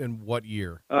 in what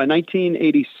year?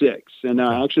 1986. And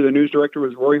actually the news director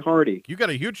was Roy Hardy. You got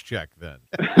a huge check then.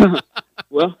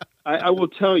 Well, I will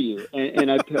tell you,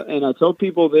 and I tell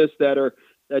people this that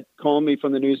call me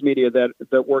from the news media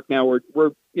that work now.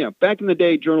 We're back in the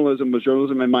day, journalism was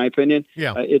journalism, in my opinion.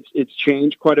 Yeah, it's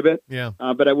changed quite a bit. Yeah,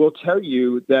 but I will tell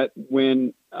you that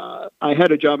when I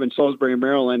had a job in Salisbury,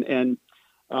 Maryland, and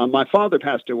my father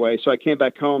passed away, so I came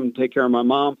back home to take care of my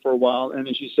mom for a while, and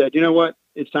then she said, "You know what?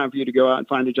 It's time for you to go out and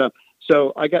find a job."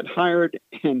 So I got hired,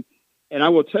 and I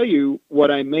will tell you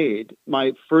what I made.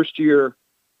 My first year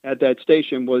at that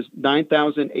station was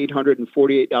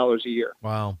 $9,848 a year.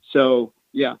 Wow. So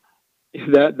yeah,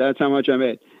 that's how much I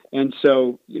made. And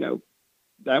so,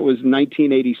 that was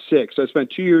 1986. So I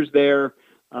spent 2 years there,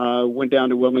 went down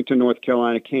to Wilmington, North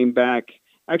Carolina, came back.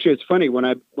 Actually, it's funny, when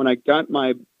I got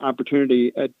my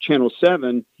opportunity at Channel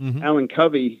 7, Alan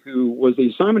Covey, who was the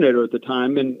assignment editor at the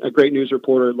time and a great news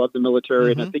reporter, loved the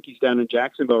military, and I think he's down in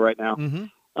Jacksonville right now.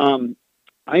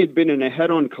 I had been in a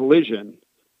head-on collision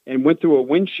and went through a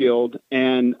windshield,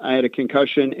 and I had a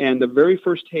concussion. And the very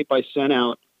first tape I sent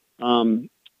out,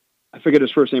 I forget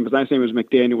his first name, but his last name was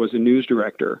McDaniel, was the news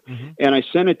director. And I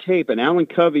sent a tape, and Alan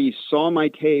Covey saw my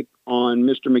tape on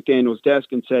Mr. McDaniel's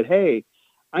desk and said, "Hey,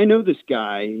 I know this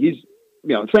guy. He's,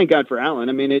 thank God for Alan.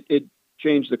 I mean, it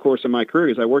changed the course of my career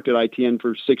because I worked at ITN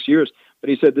for 6 years. But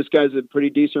he said, this guy's a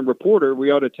pretty decent reporter. We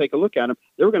ought to take a look at him."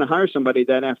 They were going to hire somebody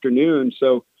that afternoon.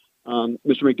 So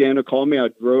Mr. McDaniel called me. I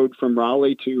rode from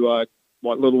Raleigh to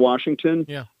Little Washington,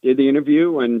 did the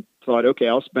interview, and thought, okay,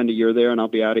 I'll spend a year there and I'll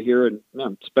be out of here.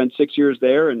 And spent 6 years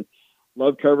there. And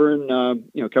loved covering,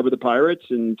 cover the Pirates,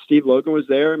 and Steve Logan was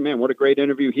there. Man, what a great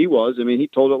interview he was. I mean, he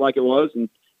told it like it was, and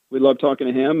we loved talking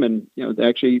to him. And, they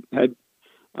actually had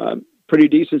pretty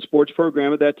decent sports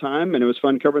program at that time, and it was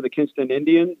fun covering the Kinston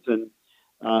Indians. And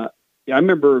I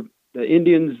remember the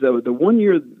Indians, the one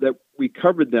year that we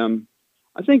covered them,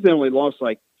 I think they only lost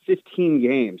like 15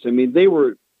 games. I mean, they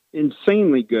were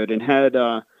insanely good and had,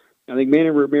 I think Manny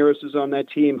Ramirez was on that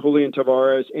team, Julian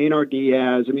Tavares, Einar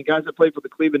Diaz. I mean, guys that played for the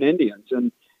Cleveland Indians.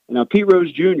 And Pete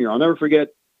Rose Jr., I'll never forget,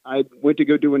 I went to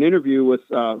go do an interview with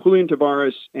Julian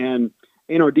Tavares, and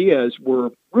Einar Diaz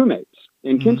were roommates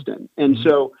in Kinston. And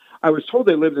so I was told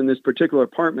they lived in this particular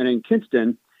apartment in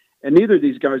Kinston, and neither of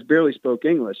these guys barely spoke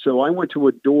English. So I went to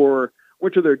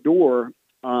their door,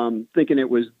 thinking it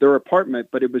was their apartment,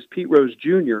 but it was Pete Rose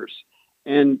Jr.'s.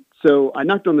 And so I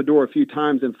knocked on the door a few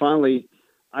times, and finally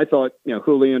I thought,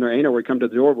 Julian or Einar would come to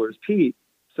the door, but it was Pete.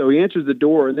 So he answers the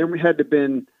door, and then we had to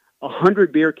been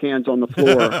 100 beer cans on the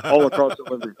floor all across the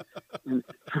living room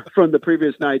from the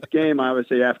previous night's game, I would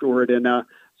say, afterward. And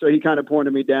so he kind of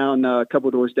pointed me down a couple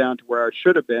of doors down to where I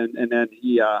should have been, and then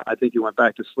I think he went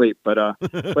back to sleep. But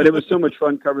it was so much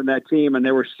fun covering that team, and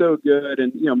they were so good,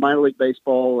 and minor league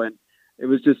baseball, and it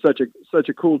was just such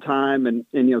a cool time, and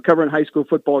covering high school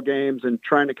football games and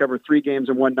trying to cover 3 games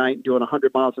in one night and doing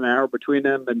 100 miles an hour between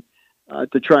them, and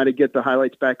to try to get the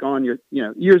highlights back on.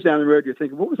 Years down the road, you're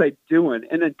thinking, what was I doing?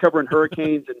 And then covering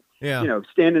hurricanes and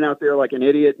standing out there like an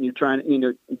idiot, and you're trying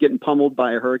to getting pummeled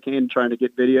by a hurricane, trying to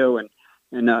get video, and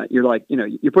you're like,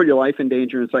 you put your life in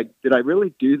danger, and it's like, did I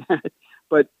really do that?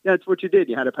 But that's what you did.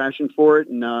 You had a passion for it,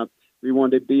 and we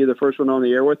wanted to be the first one on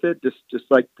the air with it, just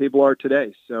like people are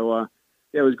today. So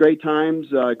it was great times,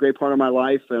 great part of my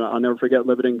life, and I'll never forget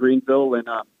living in Greenville, and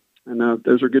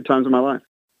those are good times of my life.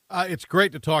 It's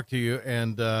great to talk to you,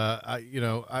 and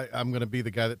I'm going to be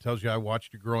the guy that tells you I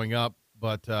watched you growing up,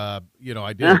 but I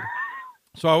did.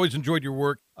 So I always enjoyed your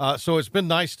work. So it's been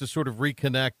nice to sort of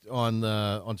reconnect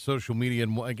on social media,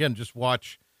 and again, just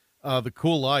watch the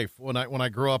cool life. When I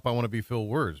grow up, I want to be Phil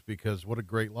Wurz, because what a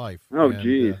great life. Oh,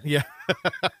 geez. Yeah.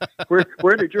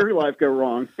 where did your life go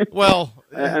wrong? Well,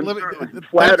 I'm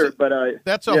flattered, but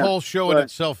that's a whole show in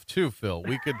itself too, Phil.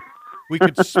 We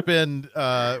could spend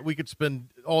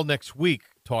all next week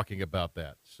talking about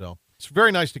that. So it's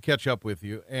very nice to catch up with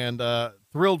you, and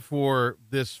thrilled for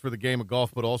the game of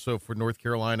golf, but also for North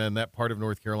Carolina and that part of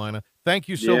North Carolina. Thank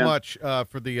you so much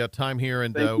for the time here,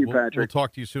 and Thank you, Patrick. We'll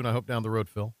talk to you soon, I hope, down the road,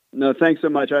 Phil. No, thanks so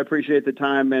much. I appreciate the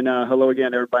time, and hello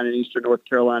again, everybody in Eastern North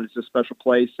Carolina. It's a special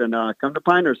place, and come to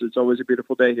Pinehurst. It's always a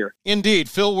beautiful day here. Indeed.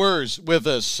 Phil Wurz with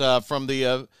us from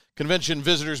the Convention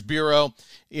Visitors Bureau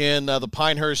in the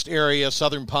Pinehurst area,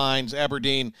 Southern Pines,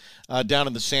 Aberdeen, down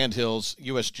in the Sandhills,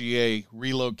 USGA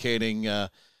relocating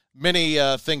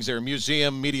many things there,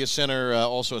 museum, media center,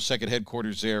 also a second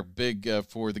headquarters there, big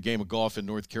for the game of golf in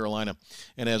North Carolina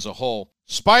and as a whole.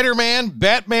 Spider-Man,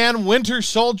 Batman, Winter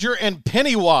Soldier, and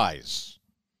Pennywise,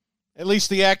 at least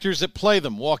the actors that play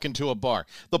them, walk into a bar.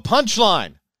 The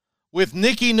Punchline with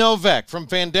Nikki Novak from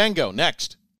Fandango,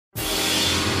 next.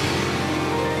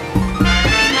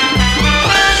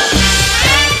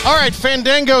 All right,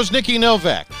 Fandango's Nikki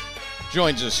Novak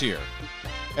joins us here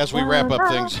as we wrap up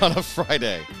things on a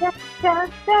Friday.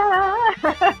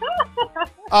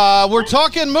 We're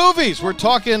talking movies. We're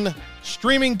talking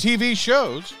streaming TV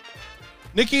shows.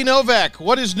 Nikki Novak,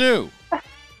 what is new?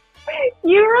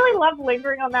 You really love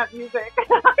lingering on that music.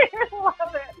 I love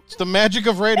it. It's the magic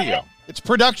of radio. It's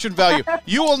production value.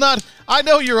 You will not... I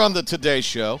know you're on the Today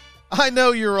Show. I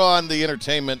know you're on the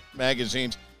entertainment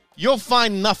magazines. You'll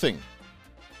find nothing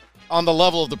on the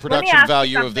level of the production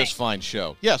value of this fine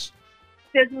show. Yes.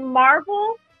 Does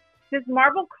Marvel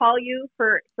call you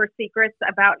for secrets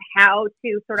about how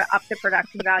to sort of up the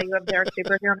production value of their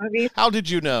superhero movies? How did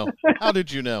you know?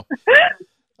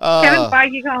 Kevin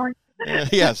Feige calling.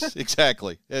 Yes,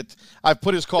 exactly. I've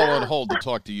put his call on hold to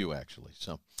talk to you, actually.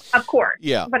 So. Of course.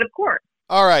 Yeah. But of course.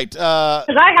 All right.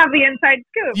 Because I have the inside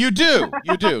scoop.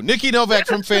 You do. Nikki Novak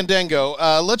from Fandango.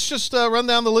 Let's just run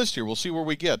down the list here. We'll see where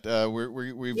we get.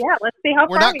 Let's see how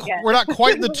far we get. We're not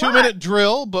quite in the 2-minute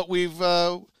drill, but we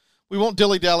won't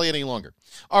dilly-dally any longer.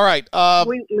 All right.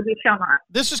 We shall not.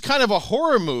 This is kind of a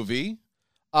horror movie.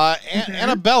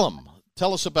 Annabellum.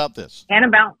 Tell us about this.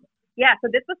 Annabellum. Yeah, so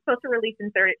this was supposed to release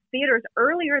in theaters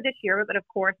earlier this year, but of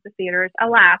course the theaters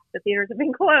have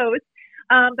been closed.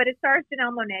 But it stars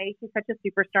Janelle Monáe. She's such a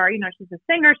superstar. She's a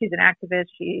singer. She's an activist.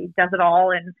 She does it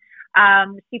all. And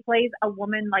she plays a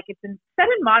woman like it's set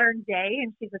in modern day,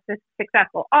 and she's a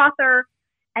successful author.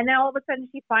 And then all of a sudden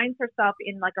she finds herself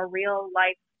in like a real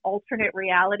life alternate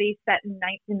reality set in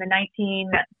the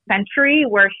 19th century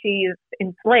where she's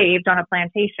enslaved on a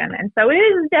plantation. And so it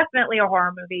is definitely a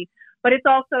horror movie, but it's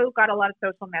also got a lot of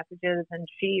social messages, and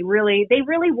they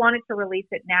really wanted to release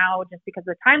it now just because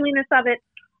of the timeliness of it.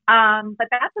 But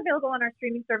that's available on our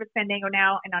streaming service Fandango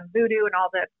now, and on Vudu and all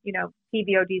the,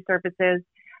 PVOD services.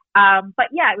 But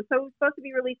yeah, it was supposed to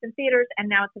be released in theaters, and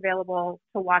now it's available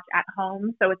to watch at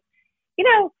home. So it's,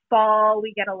 fall,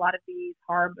 we get a lot of these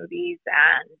horror movies,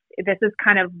 and this is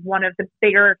kind of one of the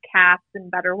bigger casts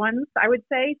and better ones, I would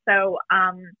say. So,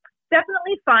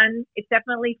 definitely fun. It's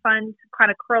definitely fun to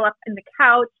kind of curl up in the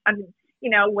couch,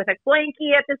 with a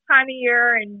blankie at this time of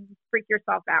year and freak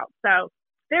yourself out. So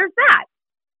there's that.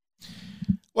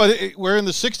 Well, we're in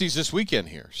the 60s this weekend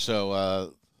here,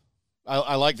 so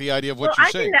I like the idea of what you're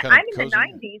saying. I'm in the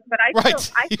 90s, but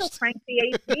I still crank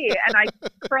the AC and I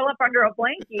curl up under a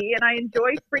blankie and I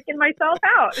enjoy freaking myself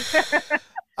out.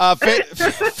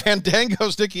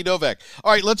 Fandango's Nikki Novak.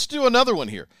 All right, let's do another one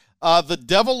here. The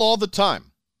Devil All the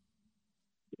Time.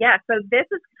 Yeah, so this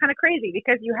is kind of crazy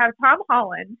because you have Tom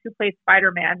Holland, who plays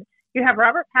Spider-Man. You have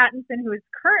Robert Pattinson, who is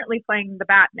currently playing the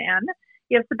Batman.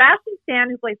 You have Sebastian Stan,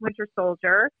 who plays Winter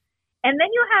Soldier. And then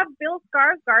you have Bill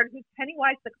Skarsgård, who's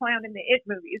Pennywise the Clown in the It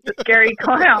movies, the scary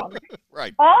clown.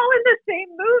 Right. All in the same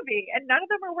movie. And none of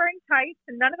them are wearing tights,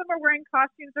 and none of them are wearing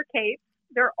costumes or capes.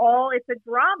 It's a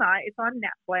drama. It's on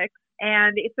Netflix.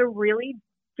 And it's a really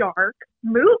dark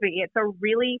movie. It's a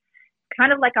really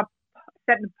kind of like a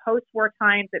set in post-war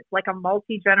times. It's like a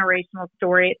multi-generational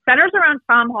story. It centers around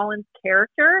Tom Holland's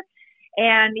character.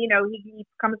 And, he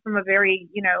comes from a very,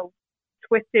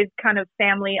 twisted kind of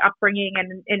family upbringing,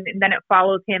 and then it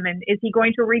follows him. And is he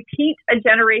going to repeat a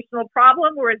generational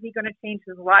problem, or is he going to change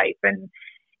his life?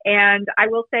 And I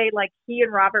will say, like, he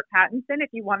and Robert Pattinson, if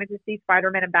you wanted to see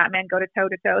Spider-Man and Batman go to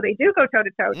toe-to-toe, they do go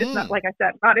toe-to-toe, just not, like I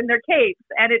said, not in their capes.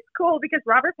 And it's cool because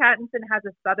Robert Pattinson has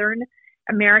a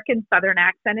American Southern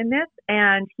accent in this,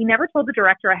 and he never told the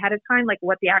director ahead of time, like,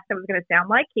 what the accent was going to sound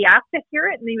like. He asked to hear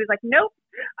it, and he was like, nope,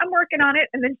 I'm working on it,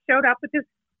 and then showed up with this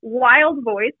wild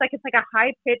voice, like it's like a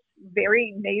high pitched,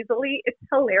 very nasally. It's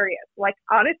hilarious. Like,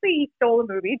 honestly, he stole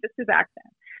the movie, just his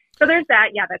accent. So there's that.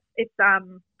 Yeah, it's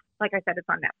like I said, it's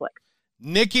on Netflix.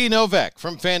 Nikki Novak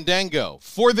from Fandango.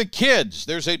 For the kids,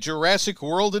 there's a Jurassic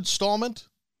World installment.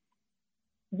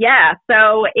 Yeah,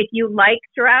 so if you like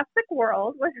Jurassic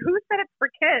World, who said it's for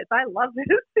kids? I love this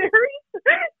series.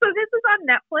 So this is on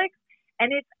Netflix.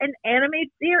 And it's an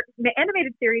animated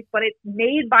series, but it's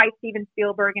made by Steven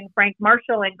Spielberg and Frank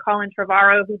Marshall and Colin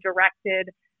Trevorrow, who directed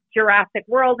Jurassic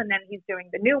World, and then he's doing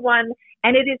the new one.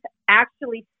 And it is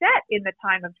actually set in the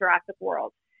time of Jurassic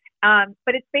World.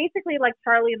 But it's basically like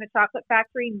Charlie and the Chocolate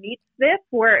Factory meets this,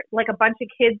 where like a bunch of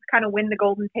kids kind of win the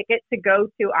golden ticket to go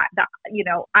to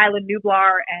Island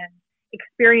Nublar and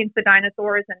experience the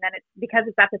dinosaurs. And then because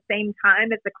it's at the same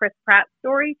time as the Chris Pratt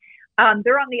story.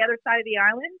 They're on the other side of the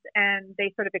island, and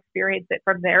they sort of experience it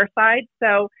from their side.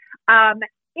 So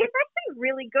it's actually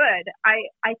really good.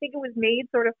 I think it was made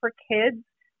sort of for kids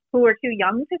who are too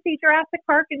young to see Jurassic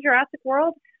Park and Jurassic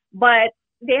World, but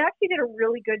they actually did a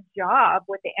really good job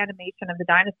with the animation of the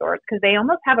dinosaurs because they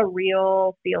almost have a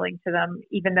real feeling to them,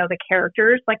 even though the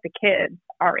characters, like the kids,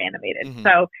 are animated. Mm-hmm.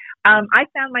 So I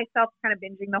found myself kind of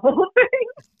binging the whole thing.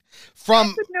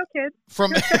 With no kids.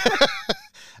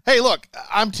 Hey, look,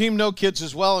 I'm team no kids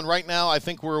as well, and right now I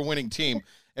think we're a winning team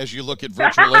as you look at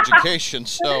virtual education.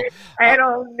 So I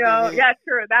don't know. Yeah,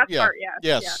 true. That part, yes.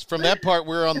 Yes, yeah. From that part,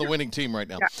 we're on the winning team right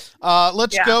now. Yeah.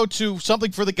 Let's go to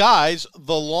something for the guys,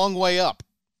 The Long Way Up.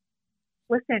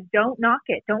 Listen, don't knock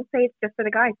it. Don't say it's just for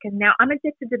the guys, because now I'm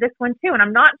addicted to this one too, and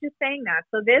I'm not just saying that.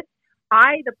 So the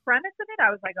premise of it,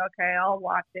 I was like, okay, I'll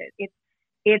watch it.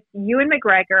 It's Ewan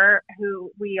McGregor,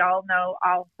 who we all know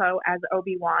also as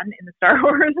Obi-Wan in the Star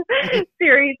Wars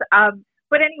series.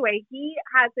 But anyway, he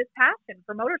has this passion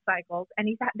for motorcycles, and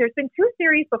there's been 2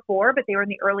 series before, but they were in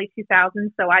the early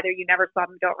 2000s, so either you never saw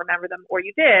them, don't remember them, or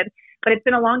you did. But it's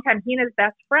been a long time. He and his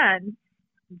best friend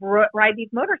ride these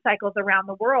motorcycles around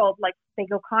the world, like they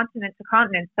go continent to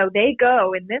continent. So they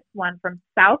go in this one from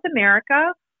South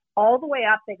America all the way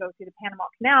up. They go through the Panama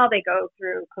Canal, they go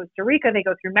through Costa Rica, they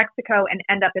go through Mexico, and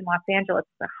end up in Los Angeles.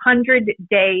 It's a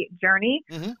 100-day journey,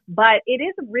 but it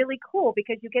is really cool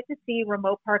because you get to see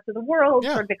remote parts of the world,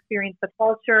 sort of experience the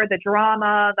culture, the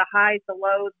drama, the highs, the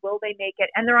lows, will they make it?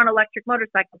 And they're on electric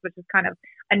motorcycles, which is kind of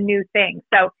a new thing.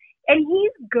 So, and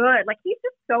he's good. Like, he's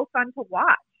just so fun to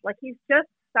watch. Like, he's just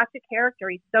such a character.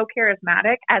 He's so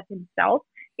charismatic as himself.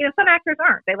 You know, some actors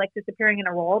aren't. They like disappearing in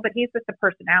a role, but he's just a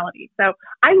personality. So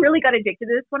I really got addicted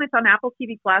to this one. It's on Apple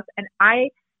TV Plus, and I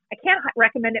can't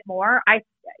recommend it more.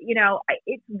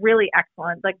 It's really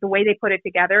excellent. Like the way they put it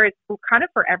together, it's kind of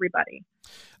for everybody.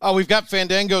 Oh, we've got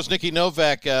Fandango's Nikki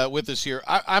Novak with us here.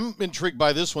 I'm intrigued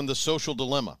by this one, The Social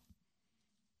Dilemma.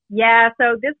 Yeah,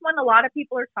 so this one, a lot of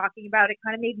people are talking about. It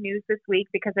kind of made news this week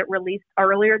because it released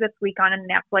earlier this week on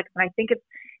Netflix, and I think it's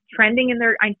trending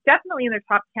definitely in their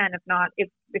top 10, if not, if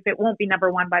it won't be number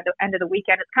one by the end of the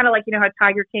weekend. It's kind of like, how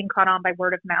Tiger King caught on by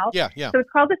word of mouth. Yeah. So it's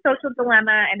called The Social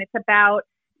Dilemma, and it's about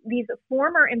these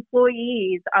former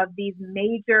employees of these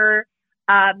major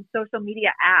social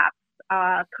media apps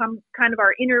are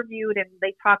interviewed, and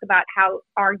they talk about how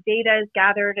our data is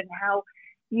gathered and how,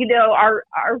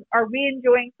 are we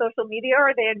enjoying social media, or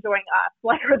are they enjoying us?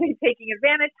 Like, are they taking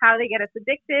advantage? How do they get us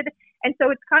addicted? And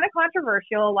so it's kind of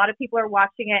controversial. A lot of people are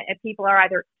watching it, and people are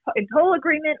either in total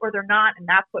agreement or they're not. And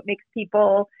that's what makes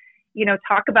people,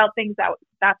 talk about things.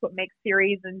 That's what makes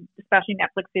series, and especially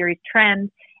Netflix series, trend.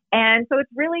 And so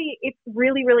it's really,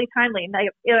 really timely. And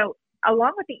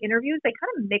along with the interviews, they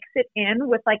kind of mix it in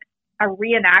with like a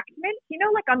reenactment,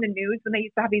 like on the news when they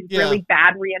used to have these really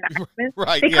bad reenactments.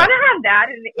 Right. They kind of have that,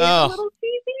 and it is a little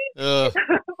cheesy.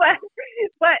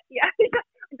 but yeah, did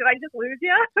I just lose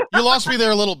you? You lost me there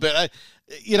a little bit.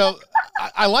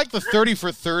 I like the 30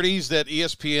 for 30s that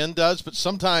ESPN does, but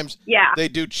sometimes they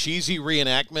do cheesy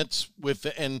reenactments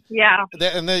and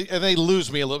they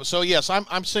lose me a little. So yes,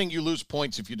 I'm saying you lose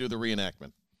points if you do the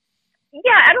reenactment.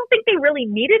 Yeah, I don't think they really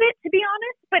needed it, to be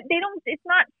honest, but it's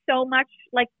not so much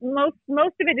like most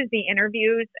of it is the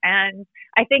interviews, and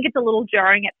I think it's a little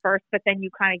jarring at first, but then you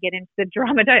kind of get into the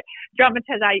dramatization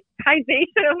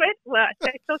of it. Well,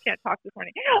 I still can't talk this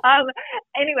morning.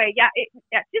 Anyway,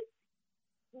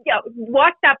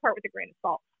 watch that part with a grain of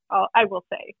salt. I will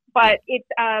say, but it's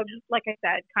like I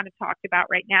said, kind of talked about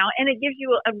right now, and it gives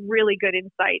you a really good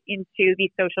insight into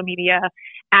these social media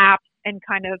apps and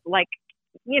kind of like,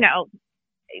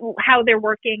 how they're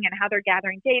working and how they're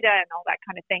gathering data and all that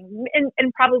kind of thing.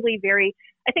 And probably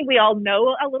I think we all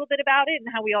know a little bit about it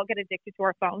and how we all get addicted to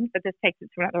our phones, but this takes it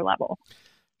to another level.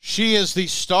 She is the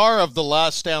star of The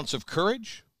Last Ounce of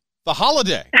Courage, The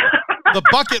Holiday, The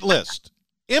Bucket List,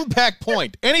 Impact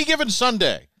Point, Any Given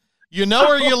Sunday. You know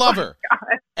her, you love her. God.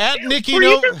 At Nikki Were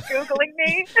you just Googling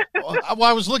me? Well,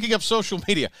 I was looking up social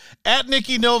media. At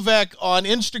Nikki Novak on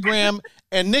Instagram,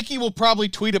 and Nikki will probably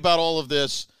tweet about all of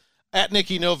this at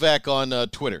Nikki Novak on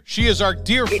Twitter. She is our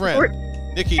dear friend,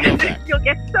 Nikki Novak. You'll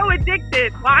get so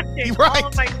addicted watching all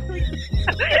of my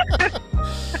tweets.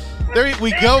 There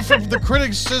we go from the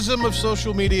criticism of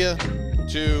social media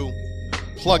to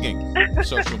plugging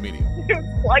social media.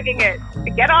 Plugging it.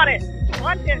 Get on it.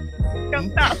 Watch it.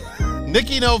 Don't stop.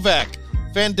 Nikki Novak,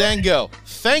 Fandango,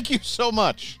 thank you so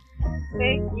much.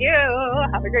 Thank you.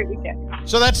 Have a great weekend.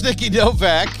 So that's Nikki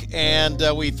Novak, and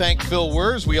we thank Phil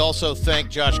Wers. We also thank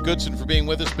Josh Goodson for being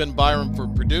with us, Ben Byram for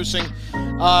producing.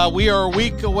 We are a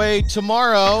week away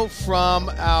tomorrow from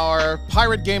our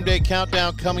Pirate Game Day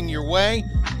Countdown coming your way.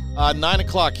 9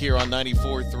 o'clock here on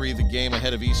 94.3 The Game,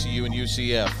 ahead of ECU and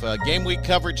UCF. Game week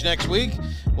coverage next week.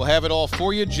 We'll have it all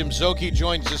for you. Jim Zoki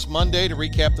joins us Monday to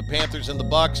recap the Panthers and the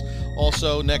Bucks.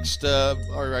 Also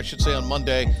on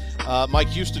Monday, Mike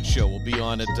Houston's show will be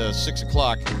on at 6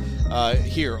 o'clock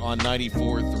here on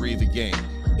 94.3 The Game.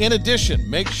 In addition,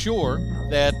 make sure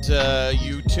that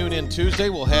you tune in Tuesday.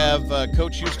 We'll have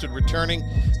Coach Houston returning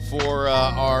for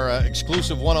our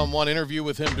exclusive one-on-one interview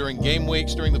with him during game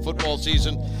weeks during the football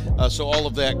season. So all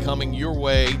of that coming your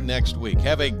way next week.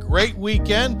 Have a great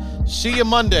weekend. See you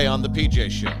Monday on The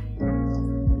PJ Show.